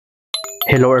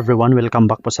Hello everyone, welcome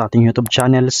back po sa ating YouTube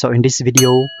channel. So in this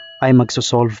video ay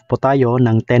magsosolve po tayo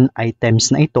ng 10 items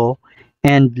na ito,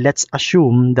 and let's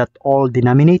assume that all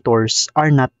denominators are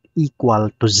not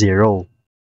equal to 0.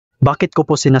 Bakit ko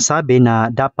po sinasabi na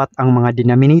dapat ang mga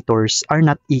denominators are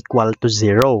not equal to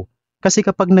 0? Kasi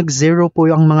kapag nag-0 po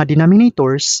yung mga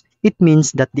denominators, it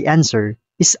means that the answer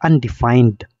is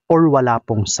undefined or wala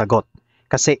pong sagot.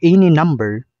 Kasi any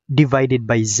number divided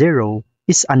by 0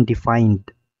 is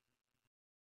undefined.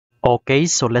 Okay,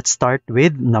 so let's start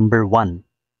with number 1.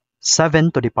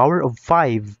 7 to the power of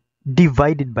 5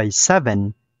 divided by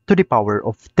 7 to the power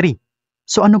of 3.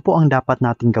 So ano po ang dapat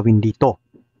natin gawin dito?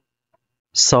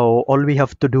 So all we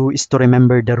have to do is to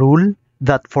remember the rule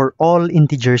that for all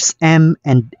integers m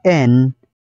and n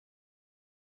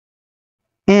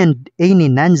and any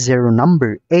non-zero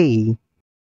number a,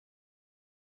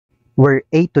 where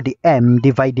a to the m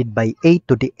divided by a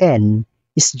to the n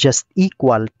is just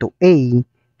equal to a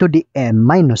to the m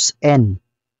minus n.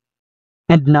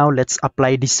 And now let's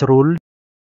apply this rule.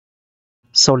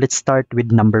 So let's start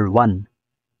with number 1.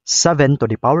 7 to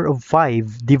the power of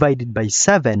 5 divided by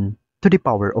 7 to the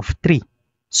power of 3.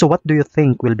 So what do you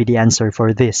think will be the answer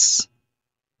for this?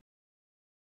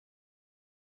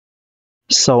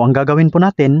 So ang gagawin po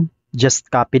natin,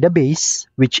 just copy the base,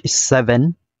 which is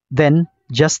 7, then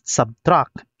just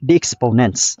subtract the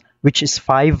exponents, which is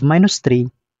 5 minus 3,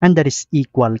 and that is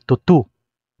equal to 2.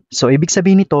 So ibig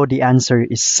sabihin nito, the answer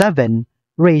is 7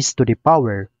 raised to the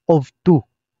power of 2.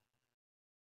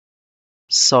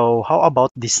 So how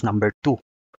about this number 2,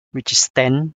 which is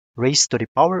 10 raised to the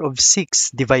power of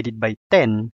 6 divided by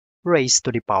 10 raised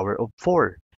to the power of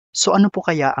 4. So ano po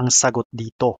kaya ang sagot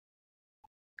dito?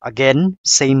 Again,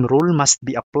 same rule must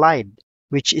be applied,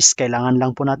 which is kailangan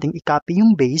lang po nating i-copy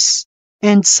yung base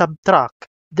and subtract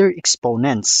their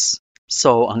exponents.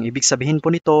 So, ang ibig sabihin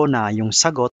po nito na yung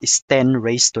sagot is 10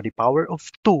 raised to the power of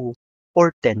 2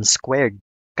 or 10 squared.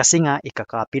 Kasi nga,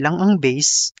 ikakopy lang ang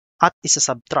base at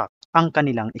isasubtract ang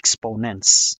kanilang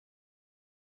exponents.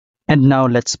 And now,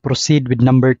 let's proceed with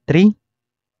number 3.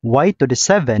 Y to the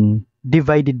 7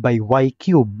 divided by y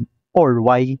cubed or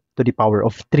y to the power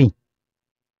of 3.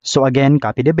 So again,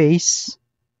 copy the base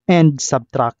and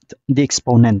subtract the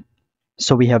exponent.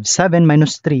 So we have 7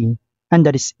 minus 3 and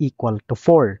that is equal to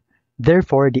 4.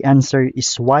 Therefore, the answer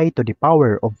is y to the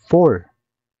power of 4.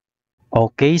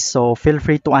 Okay, so feel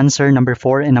free to answer number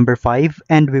 4 and number 5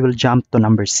 and we will jump to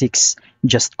number 6.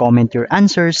 Just comment your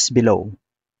answers below.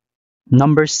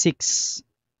 Number 6.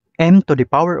 M to the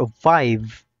power of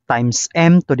 5 times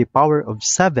m to the power of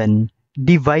 7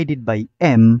 divided by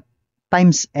m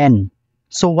times n.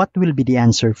 So what will be the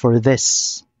answer for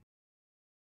this?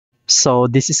 So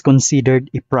this is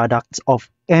considered a product of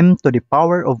m to the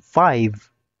power of 5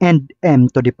 and m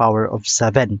to the power of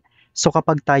 7. So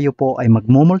kapag tayo po ay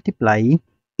magmumultiply,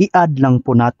 i-add lang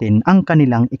po natin ang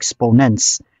kanilang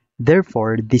exponents.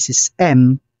 Therefore, this is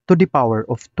m to the power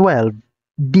of 12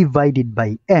 divided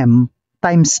by m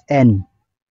times n.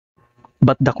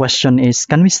 But the question is,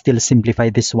 can we still simplify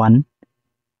this one?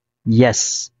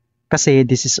 Yes, kasi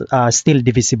this is still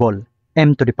divisible.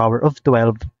 M to the power of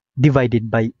 12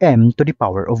 divided by m to the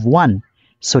power of 1.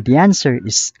 So the answer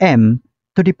is m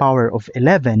to the power of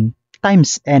 11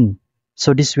 times n.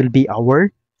 So this will be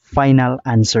our final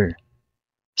answer.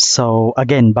 So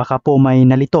again, baka po may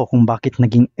nalito kung bakit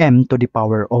naging m to the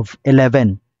power of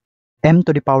 11. M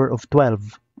to the power of 12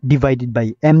 divided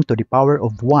by m to the power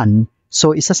of 1.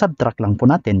 So isa-subtract lang po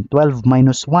natin 12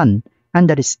 minus 1 and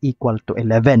that is equal to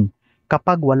 11.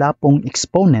 Kapag wala pong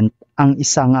exponent ang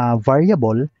isang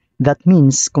variable, that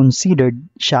means considered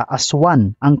siya as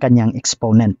 1 ang kanyang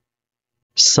exponent.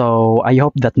 So I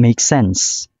hope that makes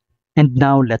sense. And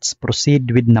now let's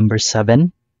proceed with number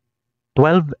 7.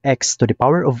 12x to the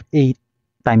power of 8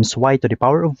 times y to the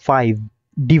power of 5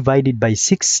 divided by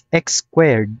 6x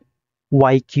squared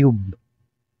y cubed.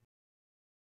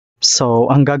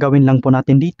 So ang gagawin lang po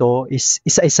natin dito is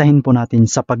isa-isahin po natin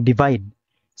sa pag-divide.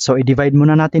 So i-divide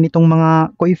muna natin itong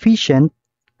mga coefficient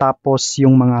tapos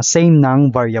yung mga same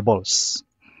ng variables.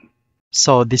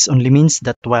 So this only means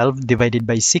that 12 divided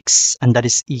by 6 and that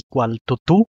is equal to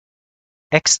 2.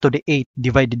 X to the 8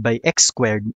 divided by x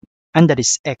squared and that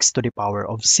is x to the power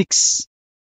of 6.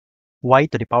 Y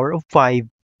to the power of 5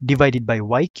 divided by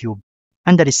y cubed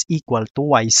and that is equal to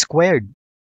y squared.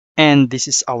 And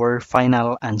this is our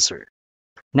final answer.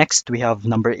 Next we have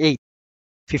number 8.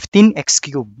 15x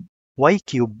cubed y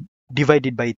cubed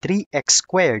divided by 3x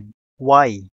squared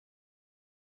y.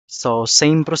 So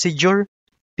same procedure,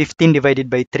 15 divided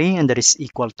by 3 and that is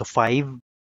equal to 5.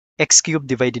 X cubed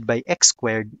divided by x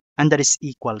squared and that is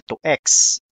equal to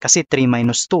x. Kasi 3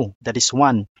 minus 2, that is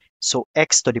 1. So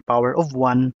x to the power of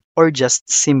 1 or just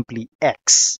simply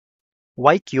x.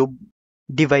 Y cubed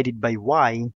divided by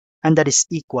y, and that is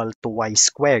equal to y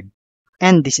squared.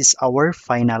 And this is our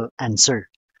final answer.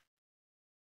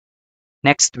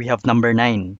 Next, we have number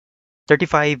 9.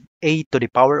 35a to the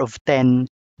power of 10,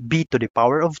 b to the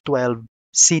power of 12,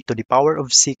 c to the power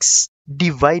of 6,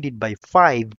 divided by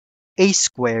 5, a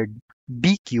squared,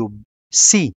 b cubed,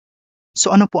 c.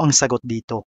 So ano po ang sagot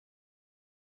dito?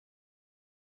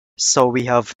 So we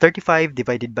have 35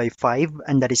 divided by 5,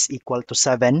 and that is equal to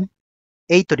 7.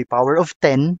 A to the power of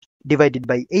 10 divided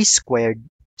by a squared,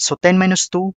 so 10 minus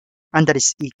 2, and that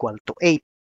is equal to 8.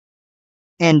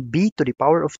 And b to the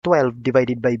power of 12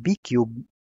 divided by b cubed,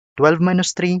 12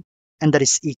 minus 3, and that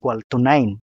is equal to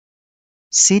 9.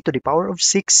 C to the power of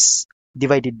 6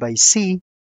 divided by c,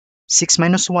 6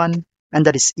 minus 1, and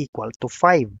that is equal to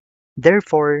 5.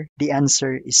 Therefore, the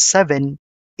answer is 7,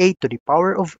 a to the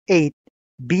power of 8,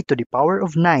 b to the power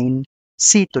of 9,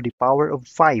 c to the power of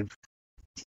 5.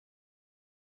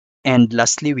 And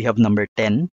lastly, we have number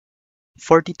 10,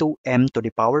 42m to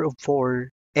the power of 4,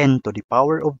 n to the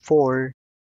power of 4,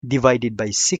 divided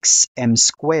by 6m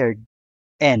squared,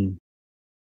 n.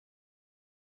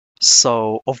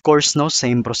 So, of course, no,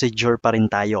 same procedure pa rin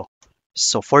tayo.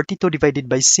 So, 42 divided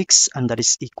by 6, and that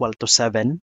is equal to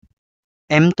 7.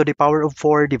 M to the power of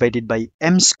 4 divided by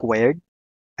m squared,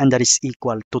 and that is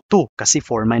equal to 2, kasi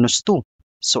 4 minus 2.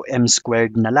 So, m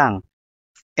squared na lang.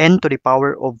 N to the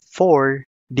power of 4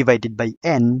 divided by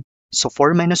n, so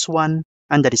 4 minus 1,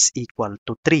 and that is equal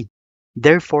to 3.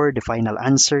 Therefore, the final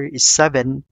answer is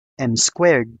 7, m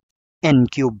squared, n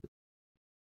cubed.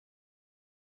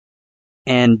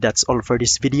 And that's all for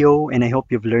this video, and I hope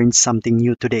you've learned something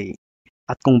new today.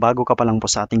 At kung bago ka pa lang po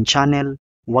sa ating channel,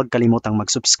 huwag kalimutang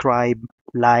mag-subscribe,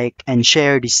 like, and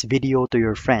share this video to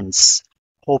your friends.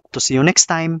 Hope to see you next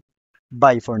time.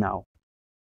 Bye for now.